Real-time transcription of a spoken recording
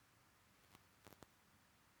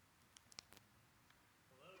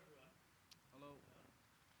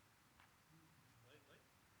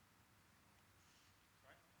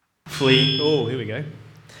Hopefully, here we go.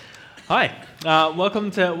 Hi, welcome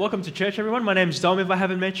to church, everyone. My name's Dom. If I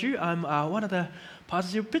haven't met you, I'm one of the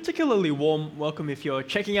pastors here. Particularly warm welcome if you're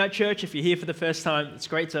checking out church. If you're here for the first time, it's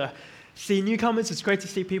great to see newcomers. It's great to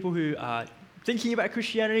see people who are thinking about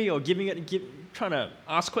Christianity or trying to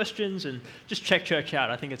ask questions and just check church out.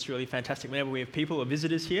 I think it's really fantastic whenever we have people or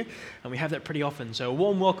visitors here, and we have that pretty often. So a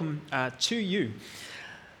warm welcome to you.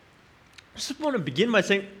 I just want to begin by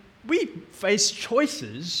saying we face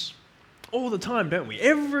choices all the time, don't we?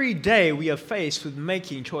 Every day we are faced with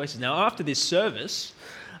making choices. Now, after this service,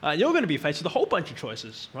 you're going to be faced with a whole bunch of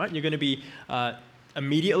choices, right? You're going to be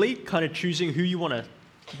immediately kind of choosing who you want to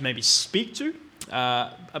maybe speak to.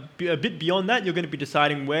 A bit beyond that, you're going to be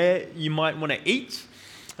deciding where you might want to eat.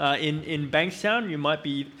 In Bankstown, you might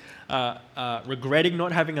be regretting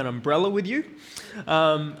not having an umbrella with you,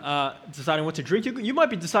 deciding what to drink. You might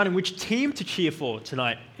be deciding which team to cheer for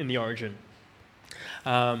tonight in the Origin,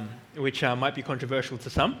 which might be controversial to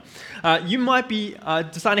some. You might be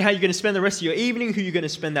deciding how you're going to spend the rest of your evening, who you're going to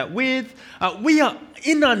spend that with. We are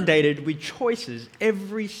inundated with choices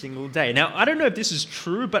every single day. Now, I don't know if this is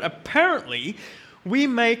true, but apparently we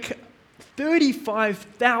make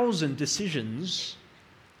 35,000 decisions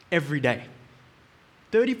every day.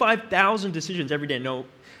 35,000 decisions every day. No,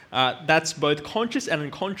 that's both conscious and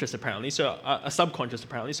unconscious, apparently, so a subconscious,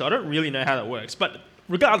 apparently, so I don't really know how that works. But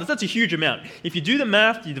regardless, that's a huge amount. If you do the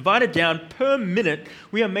math, you divide it down per minute,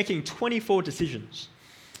 we are making 24 decisions.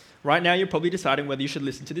 Right now, you're probably deciding whether you should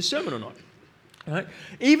listen to this sermon or not. Right?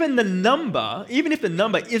 Even if the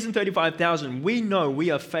number isn't 35,000, we know we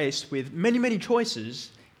are faced with many, many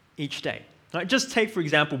choices each day. Right? Just take, for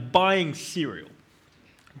example, buying cereal.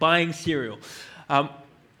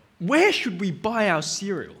 Where should we buy our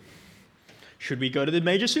cereal? Should we go to the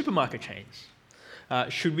major supermarket chains?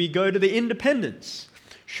 Should we go to the independents?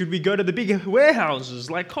 Should we go to the big warehouses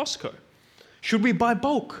like Costco? Should we buy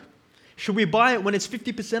bulk? Should we buy it when it's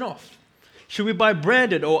 50% off? Should we buy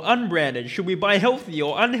branded or unbranded? Should we buy healthy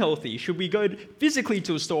or unhealthy? Should we go physically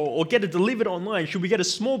to a store or get it delivered online? Should we get a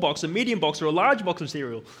small box, a medium box, or a large box of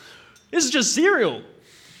cereal? This is just cereal.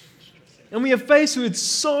 And we are faced with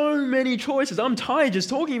so many choices. I'm tired just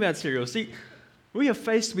talking about cereal. See, we are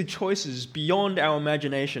faced with choices beyond our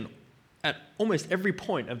imagination at almost every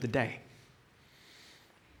point of the day.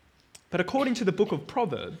 But according to the book of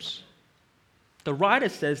Proverbs, the writer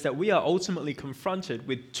says that we are ultimately confronted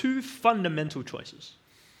with two fundamental choices.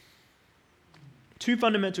 Two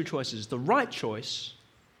fundamental choices, the right choice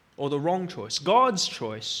or the wrong choice, God's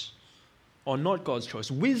choice or not God's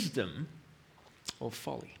choice, wisdom or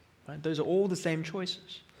folly. Right? Those are all the same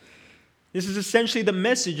choices. This is essentially the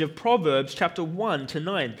message of Proverbs chapter 1 to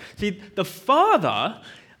 9. See, the father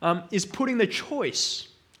is putting the choice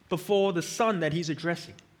before the son that he's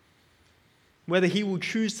addressing, whether he will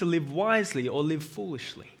choose to live wisely or live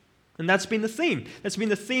foolishly. And that's been the theme. That's been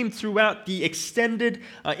the theme throughout the extended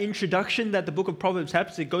introduction that the book of Proverbs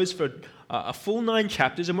has. It goes for a full 9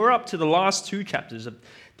 chapters, and we're up to the last 2 chapters of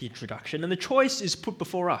the introduction. And the choice is put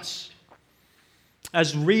before us.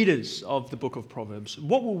 As readers of the book of Proverbs,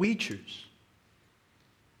 what will we choose?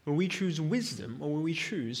 Will we choose wisdom or will we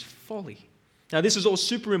choose folly? Now, this is all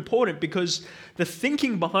super important because the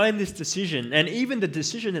thinking behind this decision and even the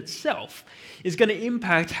decision itself is going to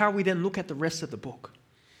impact how we then look at the rest of the book.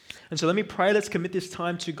 And so let me pray. Let's commit this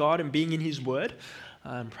time to God and being in His Word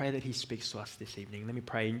and pray that He speaks to us this evening. Let me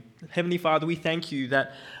pray. Heavenly Father, we thank You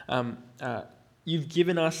that You've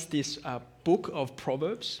given us this book of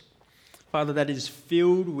Proverbs, Father, that is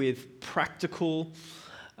filled with practical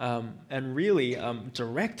and really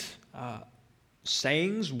direct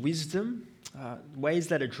sayings, wisdom, ways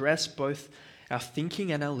that address both our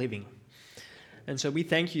thinking and our living. And so we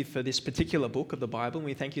thank You for this particular book of the Bible, and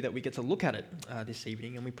we thank You that we get to look at it this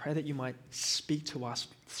evening, and we pray that You might speak to us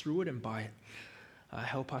through it and by it.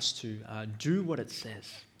 Help us to do what it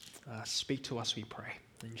says. Speak to us, we pray.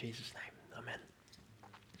 In Jesus' name, amen.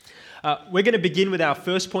 We're going to begin with our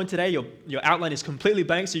first point today. Your outline is completely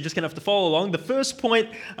blank, so you're just going to have to follow along. The first point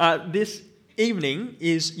this evening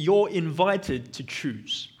is you're invited to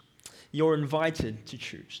choose. You're invited to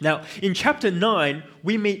choose. Now, in chapter 9,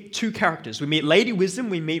 we meet 2 characters. We meet Lady Wisdom,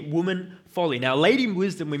 we meet Woman Folly. Now, Lady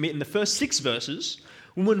Wisdom we meet in the first 6 verses.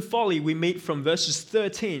 Woman Folly we meet from verses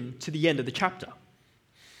 13 to the end of the chapter.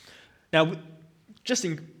 Now, just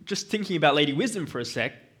thinking about Lady Wisdom for a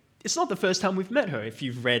sec, it's not the first time we've met her if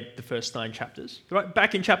you've read the first 9 chapters. Right?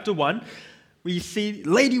 Back in chapter 1, we see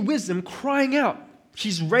Lady Wisdom crying out.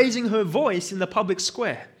 She's raising her voice in the public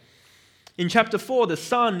square. In chapter 4, the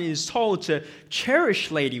son is told to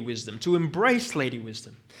cherish Lady Wisdom, to embrace Lady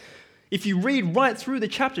Wisdom. If you read right through the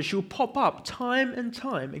chapter, she'll pop up time and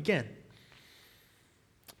time again.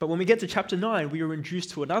 But when we get to chapter 9, we are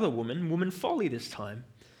introduced to another woman Folly this time.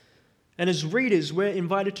 And as readers, we're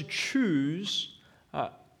invited to choose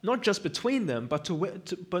not just between them, but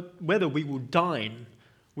whether we will dine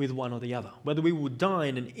with one or the other, whether we will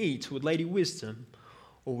dine and eat with Lady Wisdom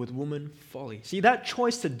or with woman Folly. See, that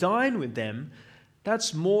choice to dine with them,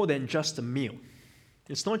 that's more than just a meal.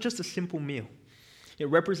 It's not just a simple meal. It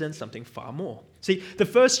represents something far more. See, the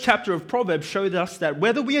first chapter of Proverbs showed us that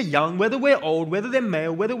whether we are young, whether we're old, whether they're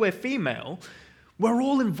male, whether we're female, we're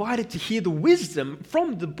all invited to hear the wisdom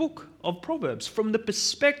from the book of Proverbs, from the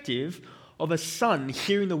perspective of a son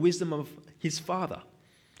hearing the wisdom of his father.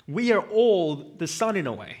 We are all the son in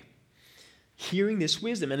a way, hearing this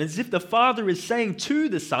wisdom. And as if the father is saying to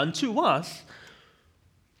the son, to us,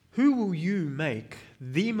 who will you make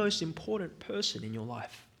the most important person in your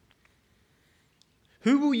life?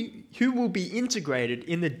 Who will be integrated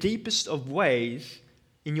in the deepest of ways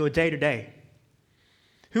in your day-to-day?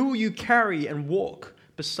 Who will you carry and walk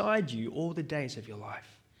beside you all the days of your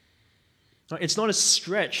life? It's not a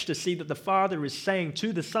stretch to see that the Father is saying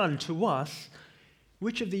to the Son, to us,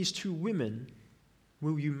 which of these two women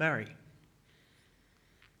will you marry?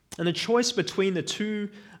 And the choice between the two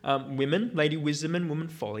women, Lady Wisdom and Woman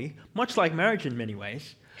Folly, much like marriage in many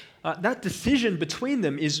ways, that decision between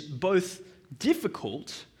them is both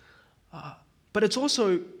difficult, but it's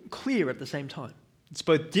also clear at the same time. It's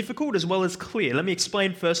both difficult as well as clear. Let me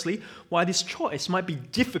explain firstly why this choice might be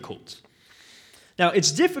difficult. Now,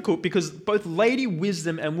 it's difficult because both Lady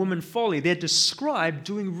Wisdom and Woman Folly, they're described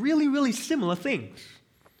doing really, really similar things.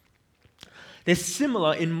 They're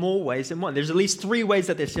similar in more ways than one. There's at least 3 ways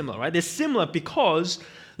that they're similar, right? They're similar because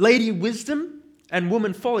Lady Wisdom and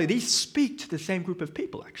Woman Folly, they speak to the same group of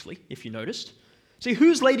people, actually, if you noticed. See,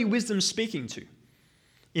 who's Lady Wisdom speaking to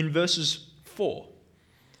in verses 4,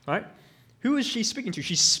 right? Who is she speaking to?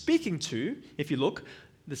 She's speaking to, if you look,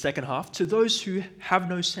 the second half, to those who have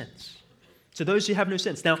no sense. To those who have no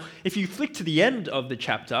sense. Now, if you flick to the end of the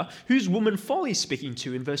chapter, who's Woman Folly speaking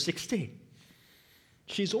to in verse 16?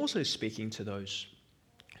 She's also speaking to those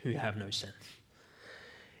who have no sense.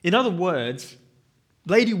 In other words,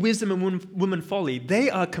 Lady Wisdom and Woman Folly, they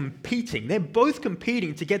are competing. They're both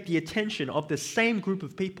competing to get the attention of the same group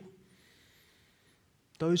of people.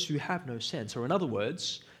 Those who have no sense. Or in other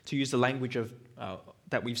words, to use the language of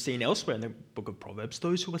that we've seen elsewhere in the book of Proverbs,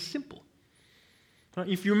 those who are simple. Right?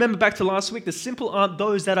 If you remember back to last week, the simple aren't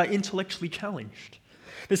those that are intellectually challenged.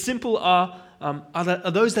 The simple are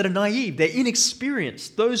those that are naive, they're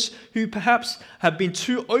inexperienced, those who perhaps have been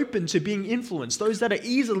too open to being influenced, those that are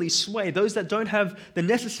easily swayed, those that don't have the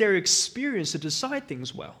necessary experience to decide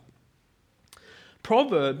things well.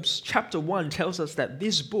 Proverbs chapter 1 tells us that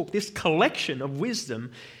this book, this collection of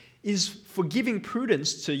wisdom, is for giving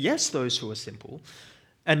prudence to, yes, those who are simple,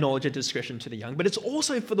 and knowledge and discretion to the young, but it's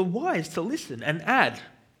also for the wise to listen and add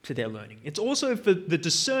to their learning. It's also for the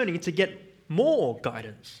discerning to get more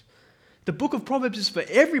guidance. The book of Proverbs is for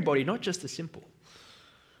everybody, not just the simple.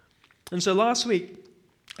 And so last week,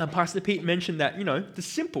 Pastor Pete mentioned that, the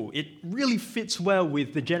simple, it really fits well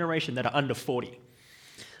with the generation that are under 40.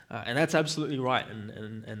 And that's absolutely right,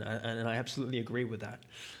 and I absolutely agree with that.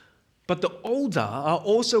 But the older are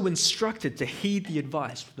also instructed to heed the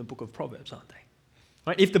advice from the book of Proverbs, aren't they?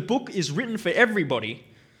 Right? If the book is written for everybody,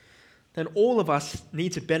 then all of us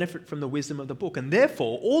need to benefit from the wisdom of the book. And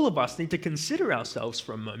therefore, all of us need to consider ourselves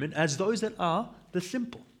for a moment as those that are the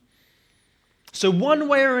simple. So one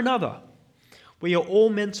way or another, we are all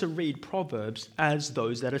meant to read Proverbs as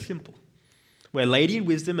those that are simple. Where Lady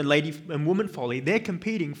Wisdom and Woman Folly, they're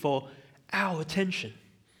competing for our attention.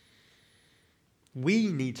 We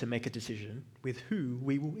need to make a decision with who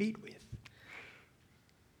we will eat with.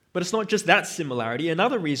 But it's not just that similarity.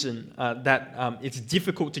 Another reason that it's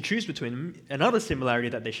difficult to choose between them, another similarity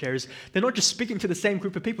that they share is they're not just speaking to the same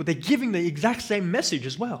group of people, they're giving the exact same message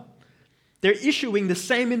as well. They're issuing the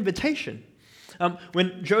same invitation.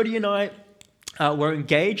 When Jody and I were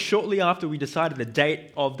engaged, shortly after we decided the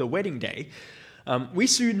date of the wedding day, we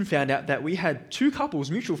soon found out that we had 2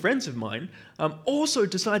 couples, mutual friends of mine, also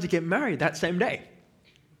decide to get married that same day.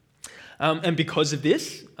 And because of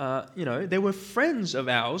this, they were friends of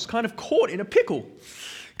ours kind of caught in a pickle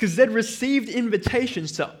because they'd received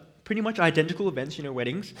invitations to pretty much identical events,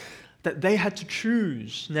 weddings, that they had to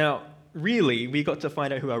choose. Now, really, we got to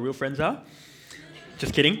find out who our real friends are.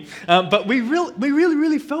 Just kidding. But we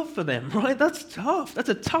really felt for them, right? That's tough. That's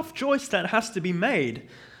a tough choice that has to be made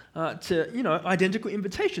to, identical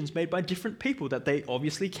invitations made by different people that they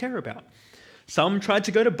obviously care about. Some tried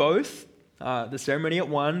to go to both. the ceremony at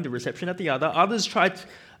one, the reception at the other. Others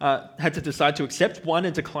had to decide to accept one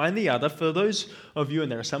and decline the other. For those of you,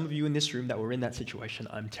 and there are some of you in this room that were in that situation,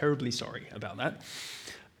 I'm terribly sorry about that.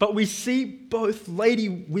 But we see both Lady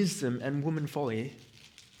Wisdom and Woman Folly,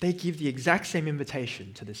 they give the exact same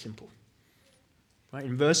invitation to the simple. Right?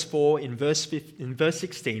 In verse 4, in verse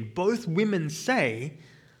 16, both women say,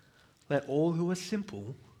 "Let all who are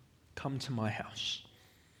simple come to my house."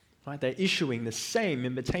 Right? They're issuing the same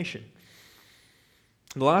invitation.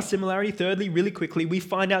 The last similarity, thirdly, really quickly, we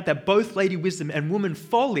find out that both Lady Wisdom and Woman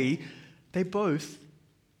Folly, they both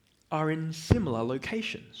are in similar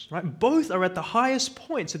locations. Right? Both are at the highest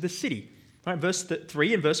points of the city. Right? Verse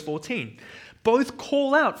 3 and verse 14. Both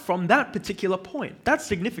call out from that particular point. That's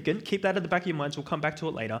significant. Keep that at the back of your minds. We'll come back to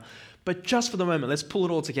it later. But just for the moment, let's pull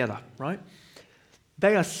it all together, right?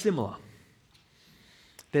 They are similar.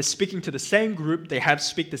 They're speaking to the same group. They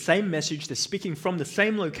speak the same message. They're speaking from the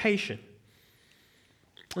same location.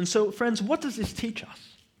 And so, friends, what does this teach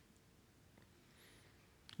us?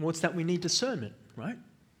 Well, it's that we need discernment, right?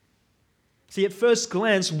 See, at first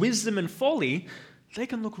glance, wisdom and folly, they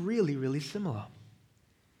can look really, really similar,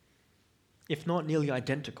 if not nearly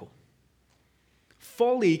identical.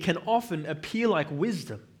 Folly can often appear like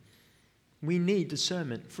wisdom. We need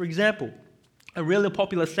discernment. For example, a really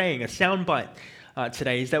popular saying, a soundbite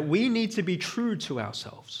today, is that we need to be true to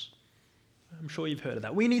ourselves. I'm sure you've heard of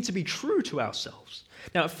that. We need to be true to ourselves.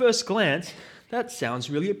 Now, at first glance, that sounds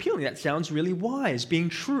really appealing. That sounds really wise. Being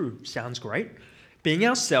true sounds great. Being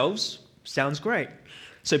ourselves sounds great.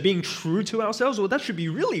 So being true to ourselves, well, that should be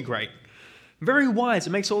really great. Very wise.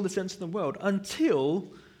 It makes all the sense in the world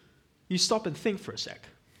until you stop and think for a sec.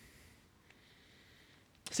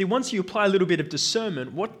 See, once you apply a little bit of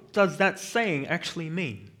discernment, what does that saying actually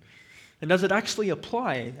mean? And does it actually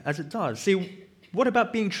apply as it does? See, what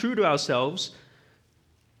about being true to ourselves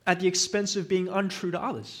at the expense of being untrue to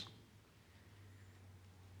others?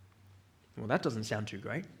 Well, that doesn't sound too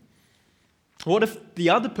great. What if the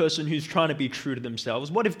other person who's trying to be true to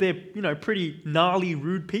themselves, what if they're, pretty gnarly,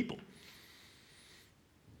 rude people?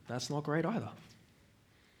 That's not great either.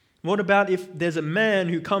 What about if there's a man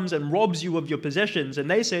who comes and robs you of your possessions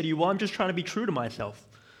and they say to you, "Well, I'm just trying to be true to myself"?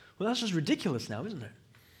 Well, that's just ridiculous now, isn't it?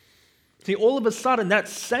 See, all of a sudden, that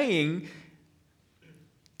saying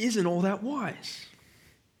isn't all that wise.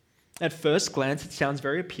 At first glance, it sounds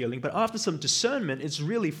very appealing, but after some discernment, it's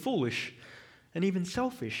really foolish and even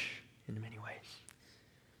selfish in many ways.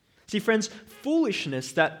 See, friends,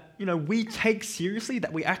 foolishness that we take seriously,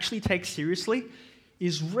 that we actually take seriously,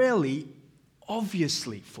 is rarely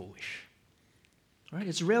obviously foolish. Right?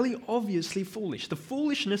 It's rarely obviously foolish. The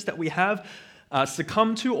foolishness that we have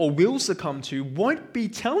succumb to or will succumb to won't be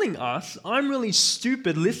telling us, "I'm really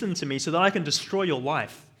stupid, listen to me so that I can destroy your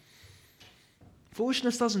life."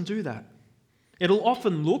 Foolishness doesn't do that. It'll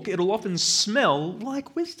often smell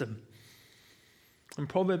like wisdom. And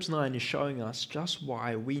Proverbs 9 is showing us just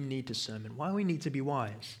why we need discernment, why we need to be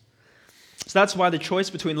wise. So that's why the choice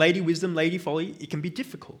between Lady Wisdom, Lady Folly, it can be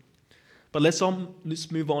difficult. But let's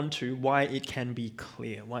move on to why it can be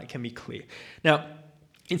clear. Now,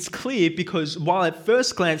 it's clear because while at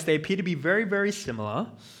first glance they appear to be very, very similar,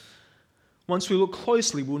 once we look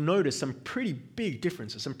closely, we'll notice some pretty big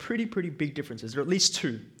differences, pretty big differences. There are at least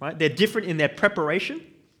two, right? They're different in their preparation,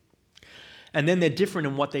 and then they're different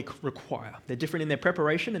in what they require. They're different in their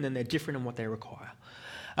preparation, and then they're different in what they require.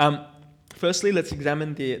 Firstly, let's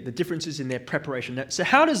examine the differences in their preparation. So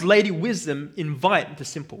how does Lady Wisdom invite the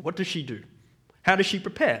simple? What does she do? How does she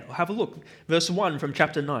prepare? Well, have a look. Verse 1 from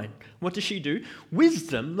chapter 9. What does she do?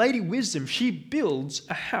 Lady Wisdom, she builds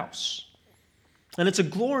a house. And it's a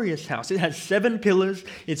glorious house. It has 7 pillars.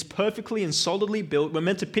 It's perfectly and solidly built. We're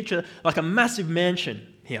meant to picture like a massive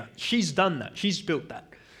mansion here. She's done that. She's built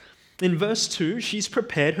that. In verse 2, she's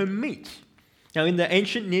prepared her meat. Now, in the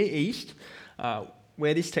ancient Near East,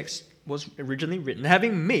 where this text was originally written,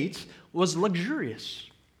 having meat was luxurious.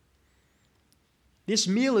 This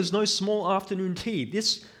meal is no small afternoon tea.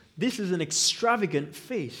 This is an extravagant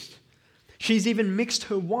feast. She's even mixed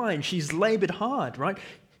her wine. She's labored hard, right?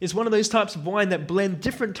 It's one of those types of wine that blend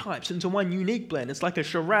different types into one unique blend. It's like a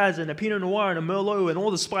Shiraz and a Pinot Noir and a Merlot and all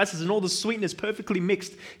the spices and all the sweetness perfectly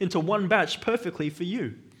mixed into one batch perfectly for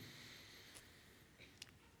you.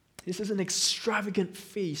 This is an extravagant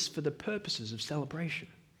feast for the purposes of celebration.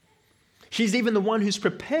 She's even the one who's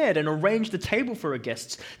prepared and arranged the table for her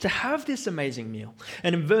guests to have this amazing meal.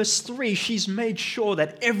 And in verse 3, she's made sure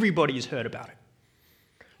that everybody has heard about it.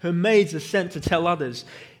 Her maids are sent to tell others.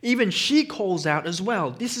 Even she calls out as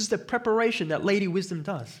well. This is the preparation that Lady Wisdom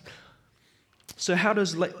does. So how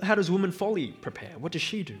does Woman Folly prepare? What does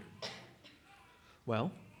she do?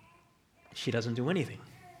 Well, she doesn't do anything.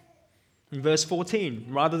 In verse 14,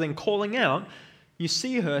 rather than calling out, you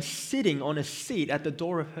see her sitting on a seat at the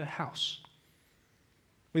door of her house.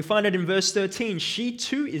 We find it in verse 13. She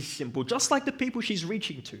too is simple, just like the people she's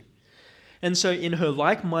reaching to. And so in her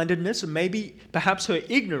like-mindedness, or maybe perhaps her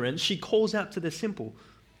ignorance, she calls out to the simple.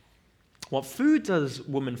 What food does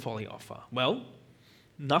woman folly offer? Well,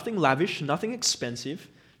 nothing lavish, nothing expensive,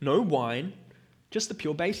 no wine, just the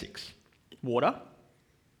pure basics. Water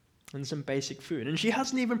and some basic food. And she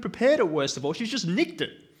hasn't even prepared it, worst of all. She's just nicked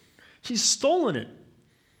it. She's stolen it.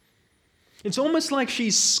 It's almost like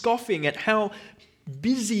she's scoffing at how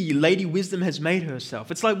busy Lady Wisdom has made herself.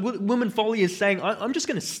 It's like Woman Folly is saying, I'm just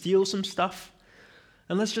going to steal some stuff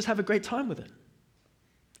and let's just have a great time with it.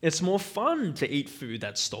 It's more fun to eat food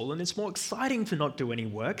that's stolen. It's more exciting to not do any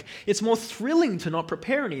work. It's more thrilling to not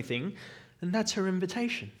prepare anything. And that's her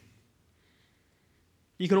invitation.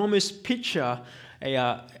 You can almost picture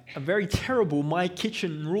a very terrible My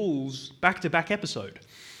Kitchen Rules back-to-back episode.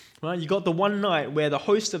 Right? You got the one night where the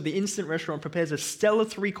host of the instant restaurant prepares a stellar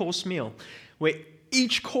 3-course meal, where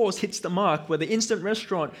each course hits the mark, where the instant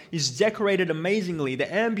restaurant is decorated amazingly, the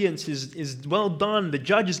ambience is well done, the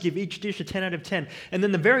judges give each dish a 10 out of 10. And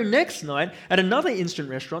then the very next night, at another instant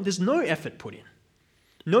restaurant, there's no effort put in.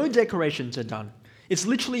 No decorations are done. It's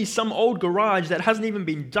literally some old garage that hasn't even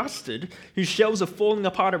been dusted, whose shelves are falling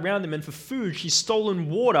apart around them, and for food, she's stolen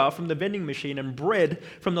water from the vending machine and bread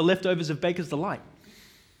from the leftovers of Baker's Delight.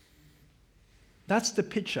 That's the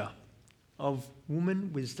picture of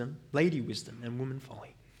woman wisdom, lady wisdom, and woman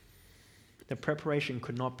folly. The preparation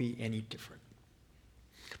could not be any different.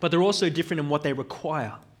 But they're also different in what they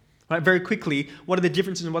require. Right? Very quickly, what are the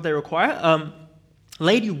differences in what they require?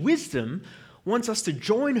 Lady wisdom wants us to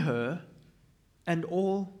join her and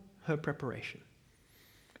all her preparation.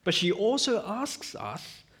 But she also asks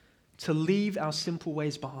us to leave our simple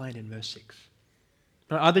ways behind in verse 6.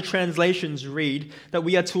 Now, other translations read that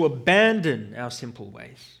we are to abandon our simple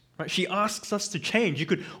ways. Right? She asks us to change.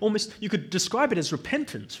 You could describe it as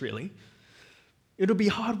repentance, really. It'll be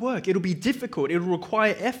hard work. It'll be difficult. It'll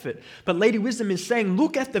require effort. But Lady Wisdom is saying,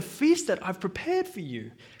 look at the feast that I've prepared for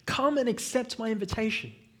you. Come and accept my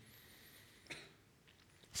invitation.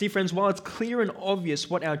 See, friends, while it's clear and obvious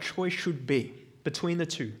what our choice should be between the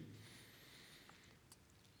two,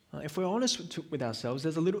 if we're honest with ourselves,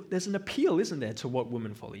 there's an appeal, isn't there, to what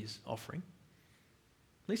Woman Folly is offering?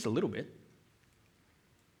 At least a little bit.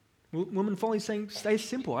 Woman Folly is saying, stay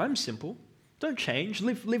simple. I'm simple. Don't change.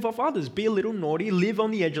 Live off others. Be a little naughty. Live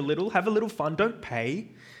on the edge a little. Have a little fun. Don't pay.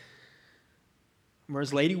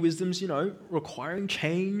 Whereas Lady Wisdom's, requiring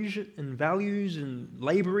change and values and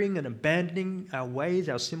laboring and abandoning our ways,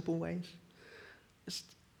 our simple ways.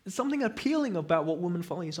 There's something appealing about what Woman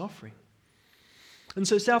Folly is offering. And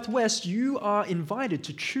so, Southwest, you are invited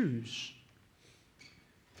to choose.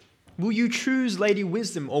 Will you choose Lady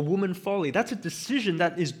Wisdom or Woman Folly? That's a decision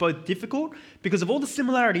that is both difficult because of all the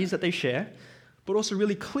similarities that they share, but also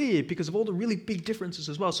really clear because of all the really big differences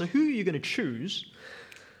as well. So who are you going to choose?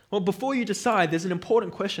 Well, before you decide, there's an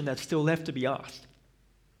important question that's still left to be asked.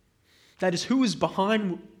 That is, who is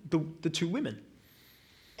behind the two women?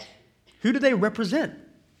 Who do they represent?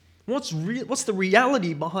 What's the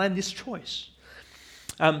reality behind this choice?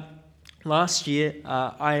 Last year,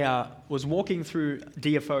 I was walking through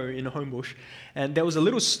DFO in Homebush, and there was a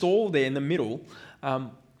little stall there in the middle,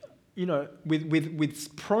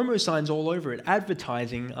 with promo signs all over it,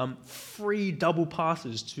 advertising free double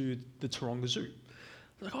passes to the Taronga Zoo.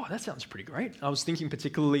 I was like, oh, that sounds pretty great. I was thinking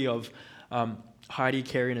particularly of Heidi,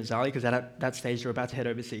 Carrie, and Azalea, because at that stage they're about to head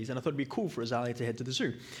overseas, and I thought it'd be cool for Azalea to head to the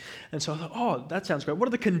zoo. And so I thought, oh, that sounds great. What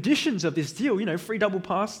are the conditions of this deal? Free double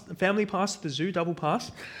pass, family pass to the zoo, double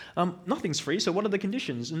pass. Nothing's free, so what are the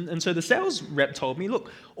conditions? And so the sales rep told me,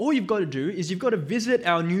 look, all you've got to do is you've got to visit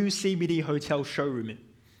our new CBD hotel showroom.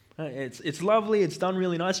 It's lovely, it's done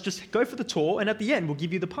really nice. Just go for the tour, and at the end we'll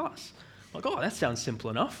give you the pass. I'm like, oh, that sounds simple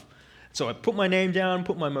enough. So I put my name down,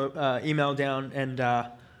 put my email down, and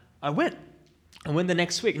I went. I went the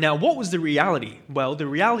next week. Now, what was the reality? Well, the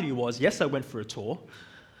reality was, yes, I went for a tour.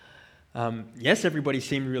 Yes, everybody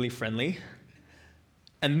seemed really friendly.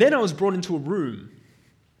 And then I was brought into a room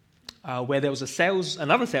where there was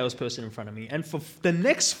another salesperson in front of me. And for the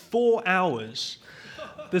next 4 hours,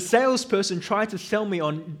 the salesperson tried to sell me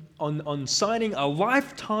on signing a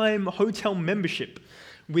lifetime hotel membership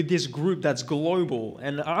with this group that's global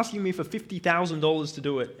and asking me for $50,000 to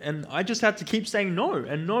do it. And I just had to keep saying no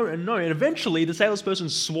and no and no. And eventually the salesperson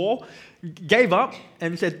swore, gave up,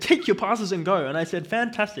 and said, take your passes and go. And I said,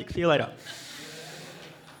 fantastic, see you later.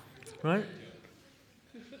 Right?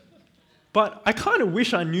 But I kind of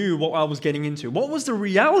wish I knew what I was getting into. What was the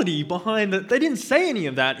reality behind it? They didn't say any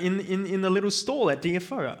of that in the little stall at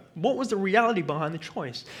DFO. What was the reality behind the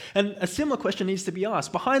choice? And a similar question needs to be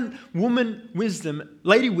asked. Behind woman wisdom,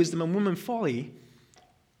 lady wisdom, and woman folly,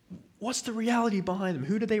 what's the reality behind them?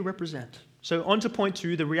 Who do they represent? So on to point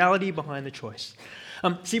 2, the reality behind the choice.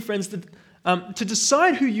 See, friends, to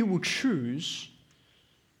decide who you will choose,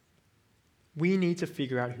 we need to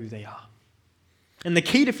figure out who they are. And the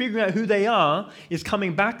key to figuring out who they are is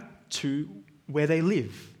coming back to where they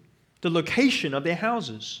live, the location of their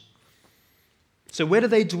houses. So where do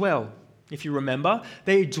they dwell? If you remember,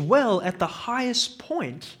 they dwell at the highest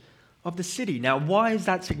point of the city. Now, why is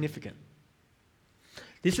that significant?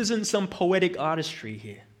 This isn't some poetic artistry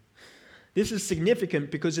here. This is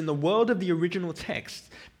significant because in the world of the original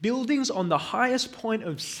text, buildings on the highest point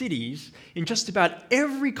of cities in just about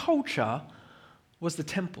every culture was the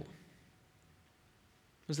temple.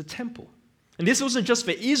 Was the temple. And this wasn't just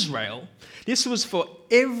for Israel. This was for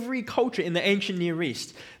every culture in the ancient Near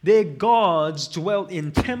East. Their gods dwelt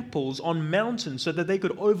in temples on mountains so that they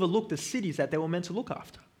could overlook the cities that they were meant to look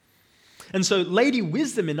after. And so Lady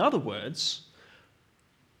Wisdom, in other words,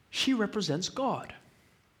 she represents God.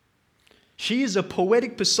 She is a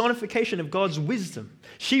poetic personification of God's wisdom.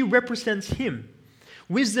 She represents Him.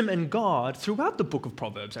 Wisdom and God, throughout the book of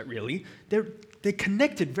Proverbs, they're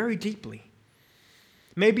connected very deeply.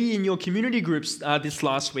 Maybe in your community groups this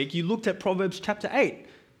last week, you looked at Proverbs chapter 8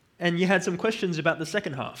 and you had some questions about the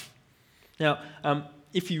second half. Now,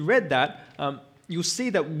 if you read that, you'll see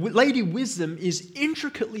that Lady Wisdom is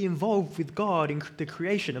intricately involved with God in the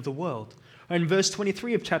creation of the world. In verse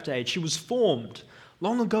 23 of chapter 8, she was formed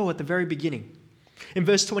long ago at the very beginning. In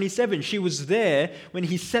verse 27, she was there when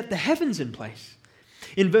He set the heavens in place.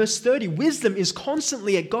 In verse 30, wisdom is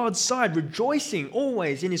constantly at God's side, rejoicing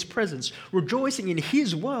always in His presence, rejoicing in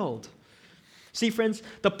His world. See, friends,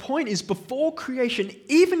 the point is before creation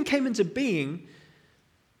even came into being,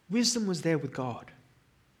 wisdom was there with God,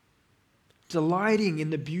 delighting in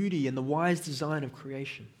the beauty and the wise design of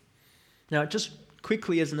creation. Now, just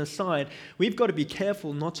quickly as an aside, we've got to be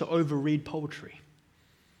careful not to overread poetry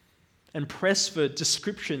and press for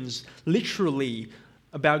descriptions literally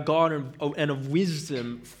about God and of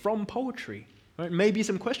wisdom from poetry. Right? Maybe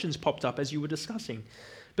some questions popped up as you were discussing.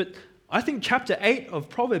 But I think chapter 8 of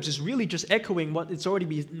Proverbs is really just echoing what it's already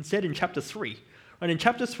been said in chapter 3. Right? In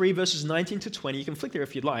chapter 3, verses 19 to 20, you can flick there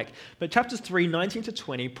if you'd like, but chapter 3, 19 to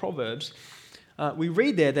 20, Proverbs, we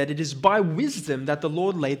read there that it is by wisdom that the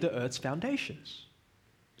Lord laid the earth's foundations.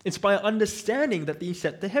 It's by understanding that He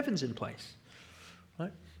set the heavens in place.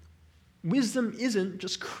 Right? Wisdom isn't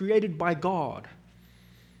just created by God.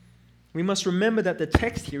 We must remember that the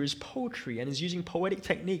text here is poetry and is using poetic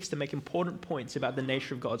techniques to make important points about the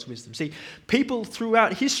nature of God's wisdom. See, people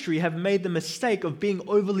throughout history have made the mistake of being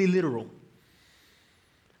overly literal.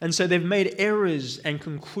 And so they've made errors and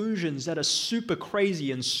conclusions that are super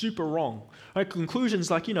crazy and super wrong. Right?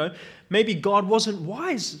 Conclusions like, maybe God wasn't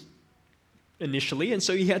wise initially, and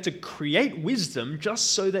so He had to create wisdom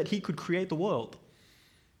just so that He could create the world.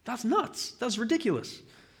 That's nuts. That's ridiculous.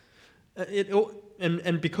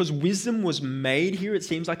 And because wisdom was made here, it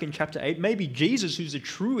seems like in chapter 8, maybe Jesus, who's the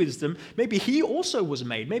true wisdom, maybe He also was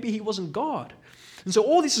made. Maybe He wasn't God. And so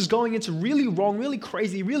all this is going into really wrong, really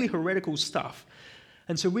crazy, really heretical stuff.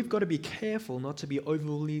 And so we've got to be careful not to be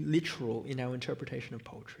overly literal in our interpretation of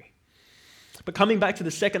poetry. But coming back to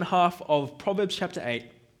the second half of Proverbs chapter 8,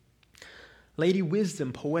 Lady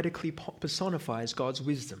Wisdom poetically personifies God's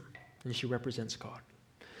wisdom, and she represents God.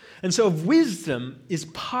 And so if wisdom is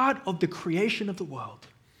part of the creation of the world,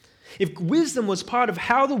 if wisdom was part of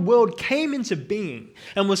how the world came into being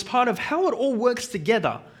and was part of how it all works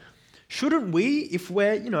together, shouldn't we, if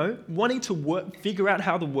we're, wanting to figure out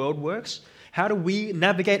how the world works, how do we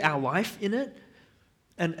navigate our life in it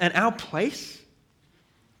and our place,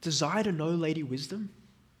 desire to know Lady Wisdom?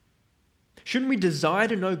 Shouldn't we desire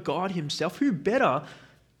to know God Himself? Who better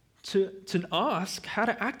to ask how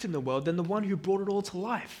to act in the world than the one who brought it all to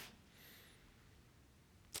life?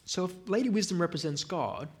 So if Lady Wisdom represents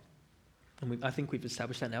God, and I think we've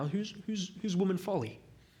established that now, who's woman folly?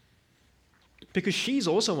 Because she's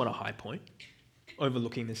also on a high point,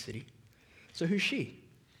 overlooking the city. So who's she?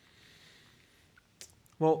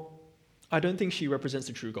 Well, I don't think she represents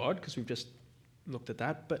the true God, because we've just looked at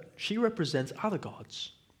that, but she represents other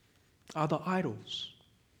gods, other idols,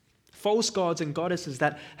 false gods and goddesses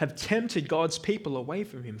that have tempted God's people away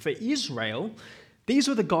from Him. For Israel, these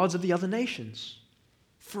were the gods of the other nations.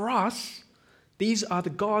 For us, these are the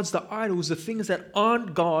gods, the idols, the things that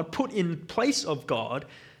aren't God, put in place of God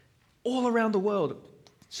all around the world,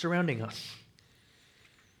 surrounding us.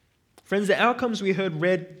 Friends, the outcomes we heard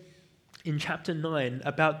read in chapter 9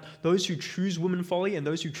 about those who choose woman folly and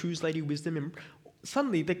those who choose lady wisdom, and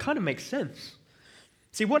suddenly they kind of make sense.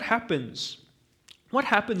 See, what happens? What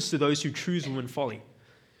happens to those who choose woman folly?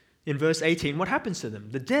 In verse 18, what happens to them?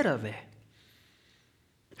 The dead are there.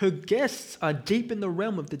 Her guests are deep in the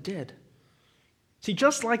realm of the dead. See,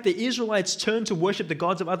 just like the Israelites turned to worship the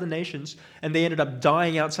gods of other nations and they ended up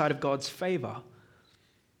dying outside of God's favor,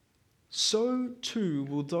 so too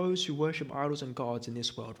will those who worship idols and gods in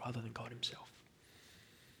this world rather than God himself.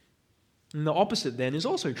 And the opposite then is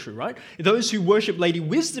also true, right? Those who worship Lady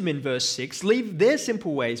Wisdom in verse 6 leave their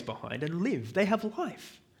simple ways behind and live. They have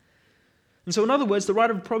life. And so in other words, the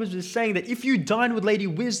writer of Proverbs is saying that if you dine with Lady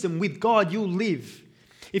Wisdom, with God, you'll live.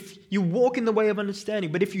 If you walk in the way of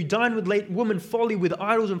understanding, but if you dine with woman folly, with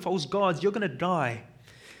idols and false gods, you're going to die.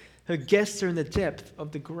 Her guests are in the depth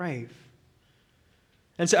of the grave.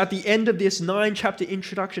 And so at the end of this 9-chapter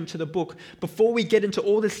introduction to the book, before we get into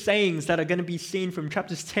all the sayings that are going to be seen from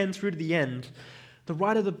chapters 10 through to the end, the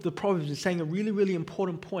writer of the Proverbs is saying a really, really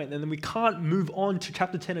important point, and then we can't move on to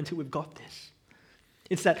chapter 10 until we've got this.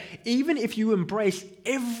 It's that even if you embrace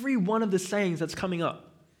every one of the sayings that's coming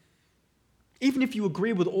up, even if you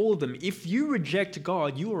agree with all of them, if you reject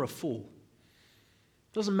God, you are a fool.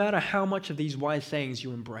 It doesn't matter how much of these wise sayings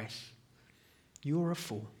you embrace. You are a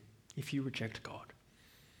fool if you reject God.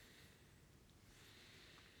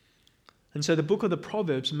 And so the book of the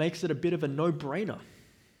Proverbs makes it a bit of a no-brainer.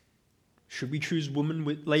 Should we choose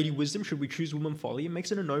Lady Wisdom? Should we choose woman folly? It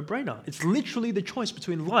makes it a no-brainer. It's literally the choice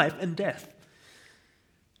between life and death.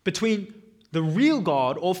 Between the real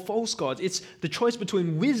God or false gods. It's the choice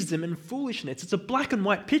between wisdom and foolishness. It's a black and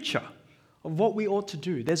white picture of what we ought to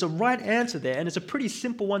do. There's a right answer there, and it's a pretty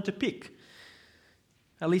simple one to pick,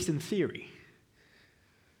 at least in theory.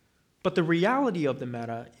 But the reality of the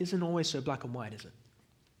matter isn't always so black and white, is it?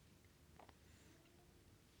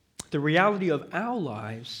 The reality of our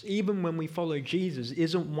lives, even when we follow Jesus,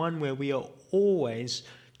 isn't one where we are always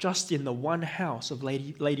just in the one house of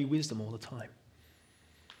Lady Wisdom all the time.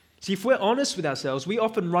 See, if we're honest with ourselves, we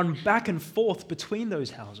often run back and forth between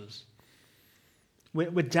those houses.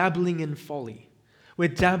 We're dabbling in folly. We're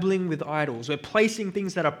dabbling with idols. We're placing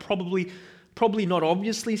things that are probably not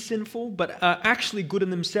obviously sinful, but are actually good in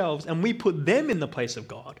themselves, and we put them in the place of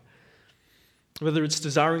God. Whether it's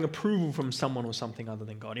desiring approval from someone or something other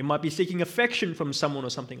than God. It might be seeking affection from someone or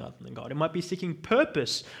something other than God. It might be seeking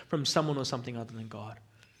purpose from someone or something other than God.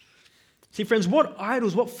 See, friends, what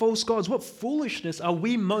idols, what false gods, what foolishness are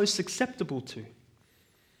we most susceptible to?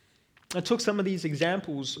 I took some of these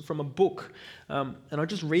examples from a book, and I'll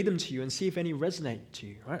just read them to you and see if any resonate to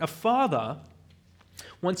you. Right? A father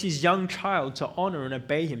wants his young child to honor and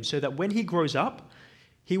obey him so that when he grows up,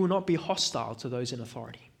 he will not be hostile to those in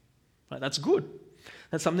authority. Right? That's good.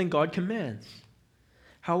 That's something God commands.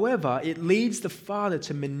 However, it leads the father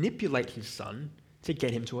to manipulate his son to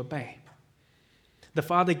get him to obey. The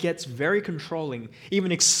father gets very controlling,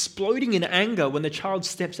 even exploding in anger when the child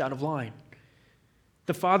steps out of line.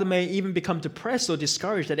 The father may even become depressed or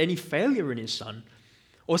discouraged at any failure in his son,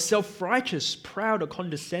 or self-righteous, proud, or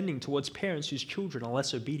condescending towards parents whose children are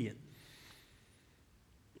less obedient.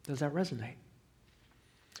 Does that resonate?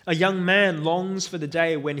 A young man longs for the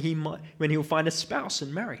day when he'll find a spouse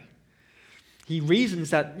and marry. He reasons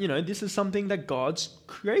that, this is something that God's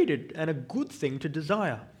created and a good thing to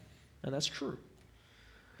desire. And that's true.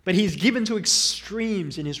 But he's given to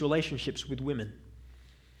extremes in his relationships with women.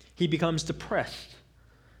 He becomes depressed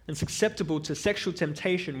and susceptible to sexual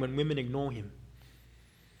temptation when women ignore him.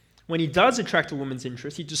 When he does attract a woman's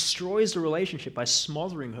interest, he destroys the relationship by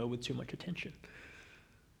smothering her with too much attention.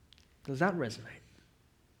 Does that resonate?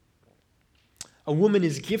 A woman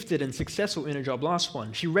is gifted and successful in a job. Last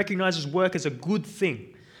one. She recognizes work as a good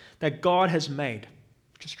thing that God has made,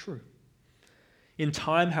 which is true. In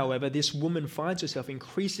time, however, this woman finds herself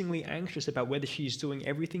increasingly anxious about whether she is doing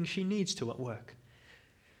everything she needs to at work.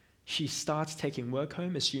 She starts taking work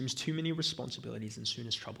home, assumes too many responsibilities, and soon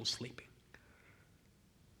has trouble sleeping.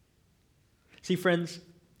 See, friends,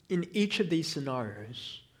 in each of these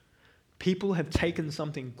scenarios, people have taken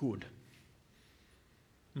something good.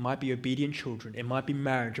 It might be obedient children, it might be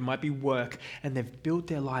marriage, it might be work, and they've built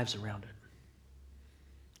their lives around it.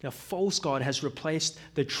 Now, false God has replaced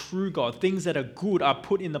the true God. Things that are good are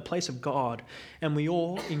put in the place of God. And we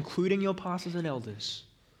all, including your pastors and elders,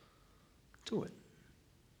 do it.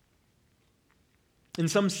 In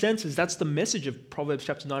some senses, that's the message of Proverbs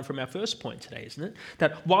chapter 9 from our first point today, isn't it?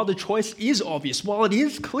 That while the choice is obvious, while it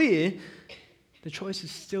is clear, the choice is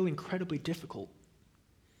still incredibly difficult.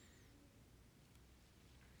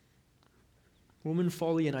 Woman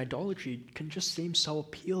folly and idolatry can just seem so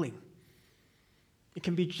appealing. it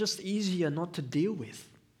can be just easier not to deal with.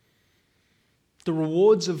 The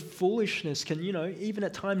rewards of foolishness can, even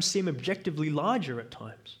at times seem objectively larger at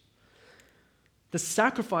times. The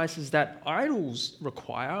sacrifices that idols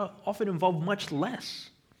require often involve much less.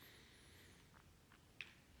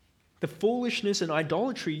 The foolishness and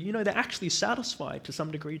idolatry, they're actually satisfied to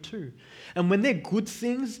some degree too. And when they're good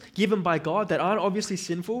things given by God that aren't obviously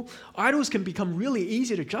sinful, idols can become really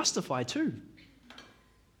easy to justify too.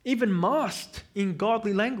 Even masked in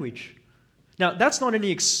godly language. Now, that's not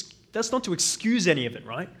to excuse any of it,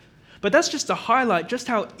 right? But that's just to highlight just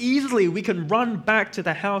how easily we can run back to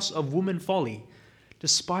the house of woman folly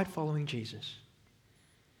despite following Jesus.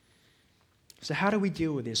 So how do we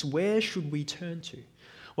deal with this? Where should we turn to?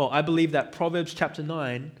 Well, I believe that Proverbs chapter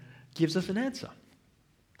 9 gives us an answer.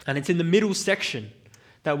 And it's in the middle section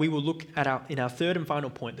that we will look at in our third and final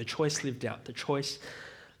point, the choice lived out. The choice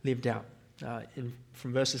lived out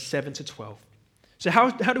from verses 7 to 12. So how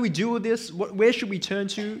do we deal with this? Where should we turn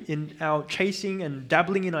to in our chasing and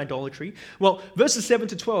dabbling in idolatry? Well, verses 7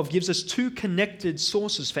 to 12 gives us two connected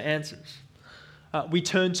sources for answers. We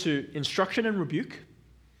turn to instruction and rebuke,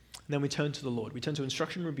 and then we turn to the Lord. We turn to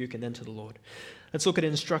instruction, rebuke, and then to the Lord. Let's look at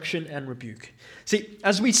instruction and rebuke. See,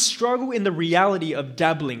 as we struggle in the reality of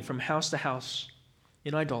dabbling from house to house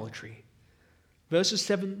in idolatry, verses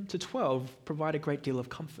 7 to 12 provide a great deal of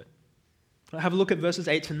comfort. Have a look at verses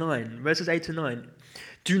 8 to 9. Verses 8 to 9.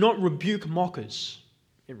 Do not rebuke mockers,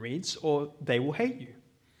 it reads, or they will hate you.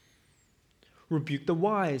 Rebuke the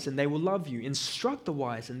wise, and they will love you. Instruct the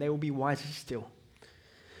wise, and they will be wiser still.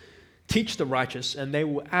 Teach the righteous, and they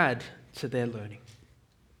will add to their learning.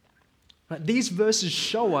 These verses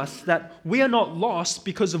show us that we are not lost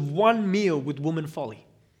because of one meal with woman folly.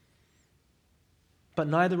 But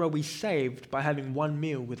neither are we saved by having one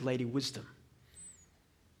meal with Lady Wisdom.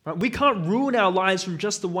 We can't ruin our lives from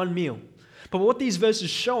just the one meal. But what these verses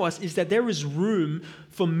show us is that there is room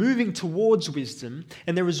for moving towards wisdom,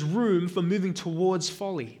 and there is room for moving towards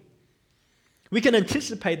folly. We can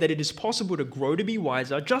anticipate that it is possible to grow to be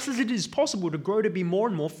wiser, just as it is possible to grow to be more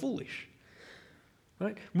and more foolish.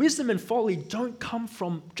 Right? Wisdom and folly don't come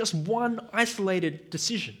from just one isolated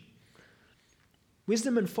decision.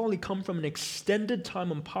 Wisdom and folly come from an extended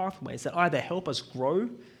time and pathways that either help us grow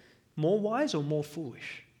more wise or more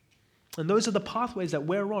foolish. And those are the pathways that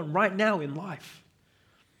we're on right now in life.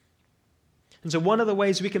 And so one of the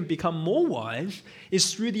ways we can become more wise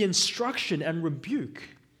is through the instruction and rebuke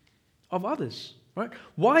of others. Right?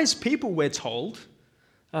 Wise people, we're told,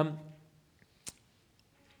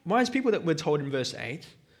 wise people that we're told in verse 8,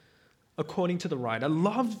 according to the writer,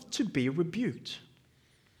 love to be rebuked.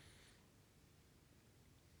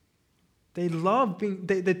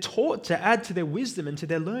 They're taught to add to their wisdom and to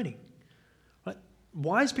their learning. Right?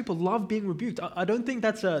 Wise people love being rebuked. I don't think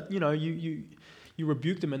that's you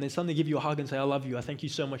rebuke them and they suddenly give you a hug and say, I love you, I thank you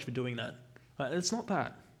so much for doing that. Right? It's not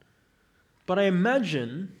that. But I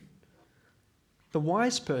imagine the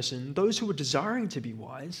wise person, those who are desiring to be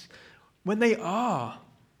wise, when they are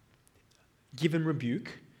given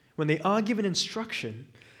rebuke, when they are given instruction,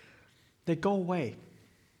 they go away.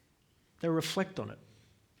 They reflect on it.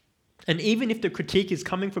 And even if the critique is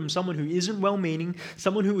coming from someone who isn't well-meaning,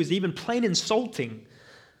 someone who is even plain insulting,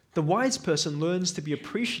 the wise person learns to be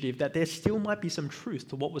appreciative that there still might be some truth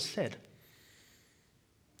to what was said.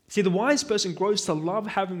 See, the wise person grows to love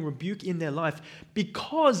having rebuke in their life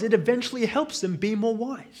because it eventually helps them be more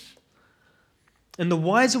wise. And the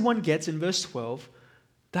wiser one gets, in verse 12,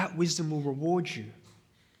 that wisdom will reward you.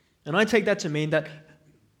 And I take that to mean that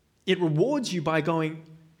it rewards you by going,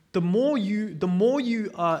 the more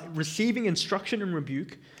you are receiving instruction and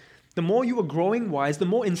rebuke, the more you are growing wise, the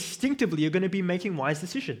more instinctively you're going to be making wise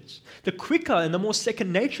decisions. The quicker and the more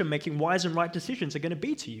second nature making wise and right decisions are going to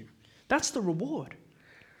be to you. That's the reward.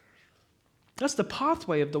 That's the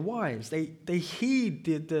pathway of the wise. They heed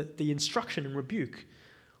the instruction and rebuke.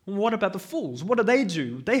 Well, what about the fools? What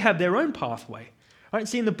do? They have their own pathway. Right?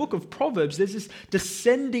 See, in the book of Proverbs, there's this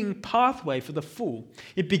descending pathway for the fool.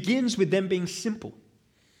 It begins with them being simple.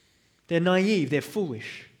 They're naive, they're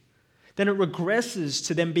foolish. Then it regresses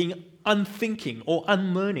to them being unthinking or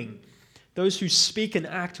unlearning, those who speak and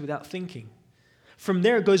act without thinking. From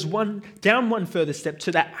there, it goes down one further step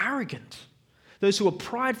to the arrogant, those who are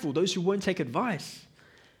prideful, those who won't take advice.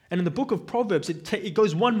 And in the book of Proverbs, it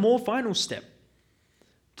goes one more final step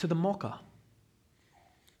to the mocker,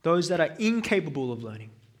 those that are incapable of learning,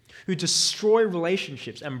 who destroy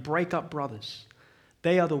relationships and break up brothers.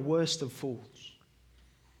 They are the worst of fools.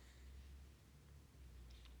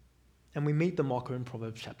 And we meet the mocker in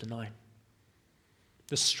Proverbs chapter 9.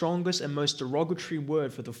 the strongest and most derogatory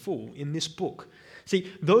word for the fool in this book.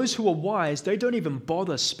 See, those who are wise, they don't even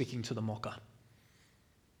bother speaking to the mocker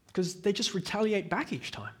because they just retaliate back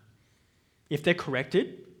each time. If they're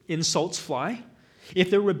corrected, insults fly.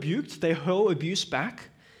 If they're rebuked, they hurl abuse back.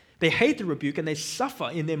 They hate the rebuke and they suffer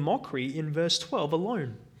in their mockery in verse 12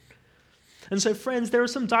 alone. And so, friends, there are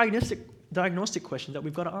some diagnostic questions that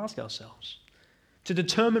we've got to ask ourselves to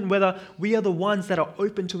determine whether we are the ones that are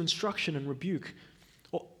open to instruction and rebuke,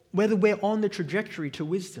 or whether we're on the trajectory to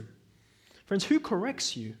wisdom. Friends, who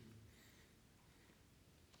corrects you?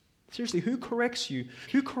 Seriously, who corrects you?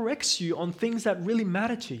 Who corrects you on things that really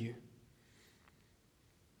matter to you?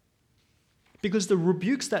 Because the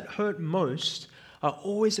rebukes that hurt most are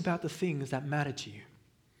always about the things that matter to you.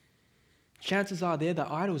 Chances are they're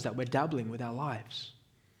the idols that we're dabbling with our lives.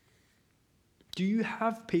 Do you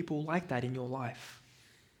have people like that in your life?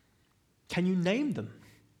 Can you name them?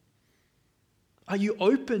 Are you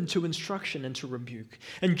open to instruction and to rebuke?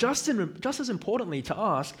 And just as importantly to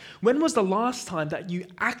ask, when was the last time that you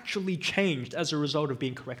actually changed as a result of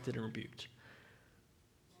being corrected and rebuked?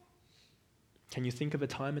 Can you think of a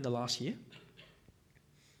time in the last year?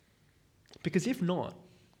 Because if not,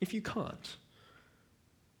 if you can't,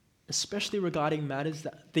 especially regarding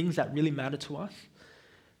things that really matter to us,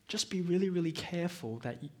 just be really, really careful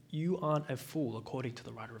that you aren't a fool according to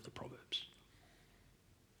the writer of the Proverbs.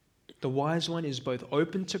 The wise one is both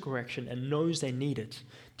open to correction and knows they need it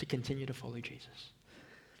to continue to follow Jesus.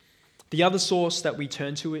 The other source that we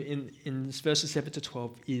turn to in verses 7 to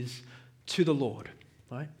 12 is to the Lord,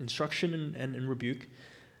 right? Instruction and rebuke,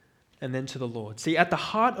 and then to the Lord. See, at the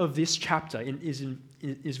heart of this chapter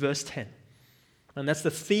is verse 10. And that's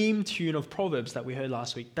the theme tune of Proverbs that we heard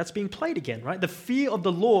last week. That's being played again, right? The fear of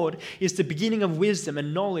the Lord is the beginning of wisdom,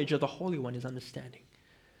 and knowledge of the Holy One is understanding.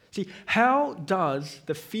 See, how does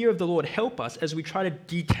the fear of the Lord help us as we try to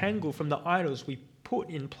detangle from the idols we put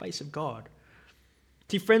in place of God?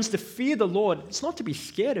 See, friends, to fear the Lord, it's not to be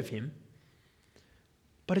scared of Him,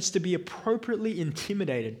 but it's to be appropriately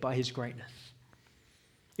intimidated by His greatness.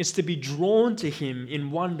 It's to be drawn to Him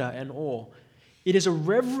in wonder and awe. It is a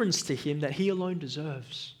reverence to Him that He alone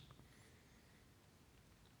deserves.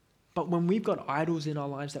 But when we've got idols in our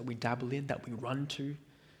lives that we dabble in, that we run to,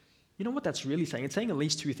 you know what that's really saying? It's saying at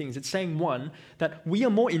least two things. It's saying, one, that we are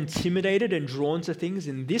more intimidated and drawn to things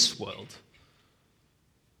in this world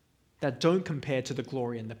that don't compare to the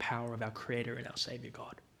glory and the power of our Creator and our Savior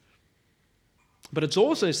God. But it's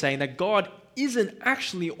also saying that God isn't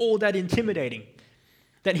actually all that intimidating,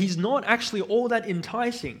 that He's not actually all that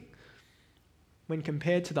enticing when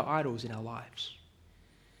compared to the idols in our lives.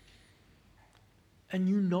 And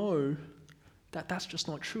you know that that's just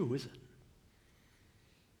not true, is it?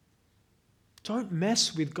 Don't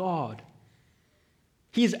mess with God.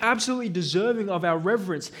 He is absolutely deserving of our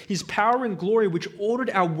reverence. His power and glory, which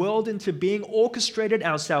ordered our world into being, orchestrated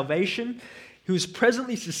our salvation, who is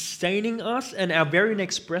presently sustaining us and our very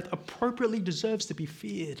next breath, appropriately deserves to be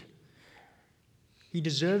feared. He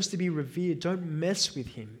deserves to be revered. Don't mess with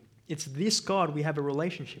Him. It's this God we have a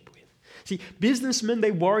relationship with. See, businessmen,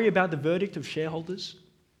 they worry about the verdict of shareholders.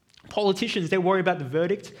 Politicians, they worry about the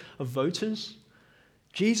verdict of voters.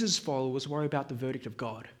 Jesus' followers worry about the verdict of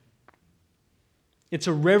God. It's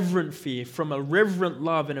a reverent fear from a reverent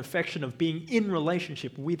love and affection of being in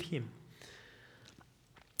relationship with Him.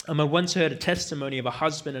 I once heard a testimony of a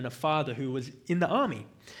husband and a father who was in the army.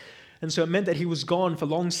 And so it meant that he was gone for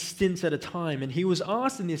long stints at a time. And he was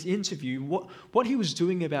asked in this interview what he was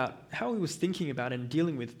doing about, how he was thinking about and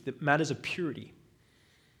dealing with the matters of purity.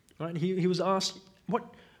 Right? He was asked,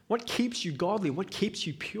 what keeps you godly? What keeps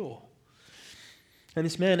you pure? And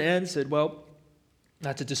this man answered, well,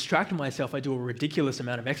 to distract myself, I do a ridiculous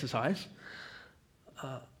amount of exercise.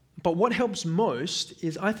 But what helps most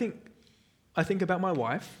is I think about my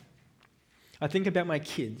wife, I think about my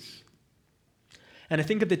kids, and I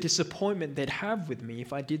think of the disappointment they'd have with me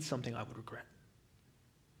if I did something I would regret.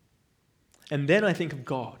 And then I think of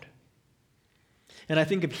God. And I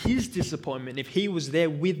think of His disappointment if He was there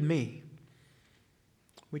with me,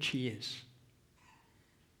 which He is.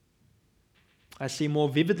 I see more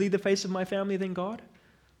vividly the face of my family than God,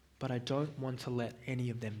 but I don't want to let any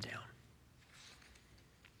of them down.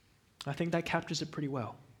 I think that captures it pretty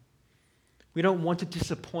well. We don't want to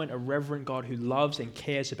disappoint a reverent God who loves and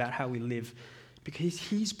cares about how we live, because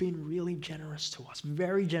He's been really generous to us,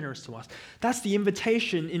 very generous to us. That's the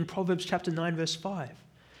invitation in Proverbs chapter 9, verse 5.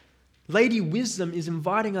 Lady Wisdom is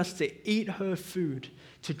inviting us to eat her food,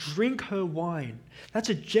 to drink her wine. That's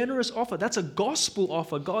a generous offer. That's a gospel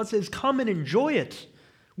offer. God says, come and enjoy it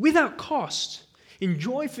without cost.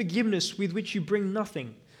 Enjoy forgiveness with which you bring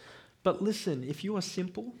nothing, But listen, if you are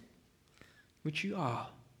simple, which you are,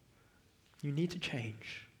 you need to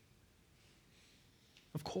change.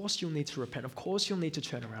 Of course you'll need to repent. Of course you'll need to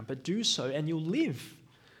turn around, but do so and you'll live.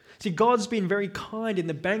 See, God's been very kind in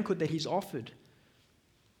the banquet that he's offered.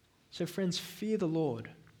 So friends, fear the Lord.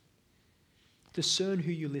 Discern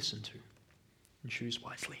who you listen to and choose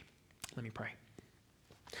wisely. Let me pray.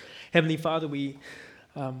 Heavenly Father, we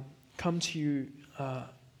come to you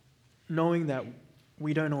knowing that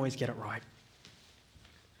we don't always get it right.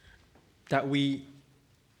 That we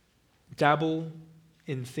dabble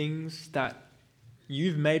in things that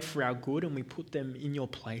you've made for our good and we put them in your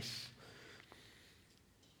place.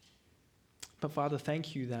 But Father,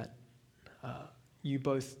 thank you that you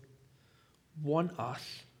both want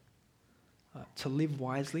us to live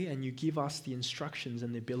wisely and you give us the instructions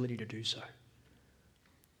and the ability to do so.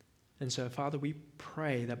 And so, Father, we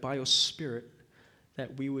pray that by your Spirit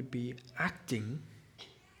that we would be acting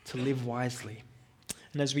to live wisely.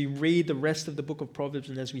 And as we read the rest of the book of Proverbs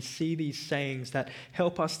and as we see these sayings that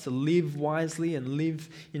help us to live wisely and live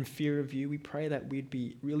in fear of you, we pray that we'd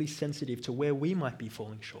be really sensitive to where we might be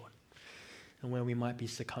falling short and where we might be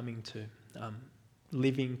succumbing to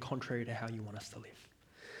living contrary to how you want us to live.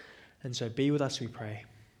 And so be with us, we pray,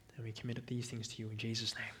 and we commit these things to you in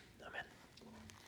Jesus' name.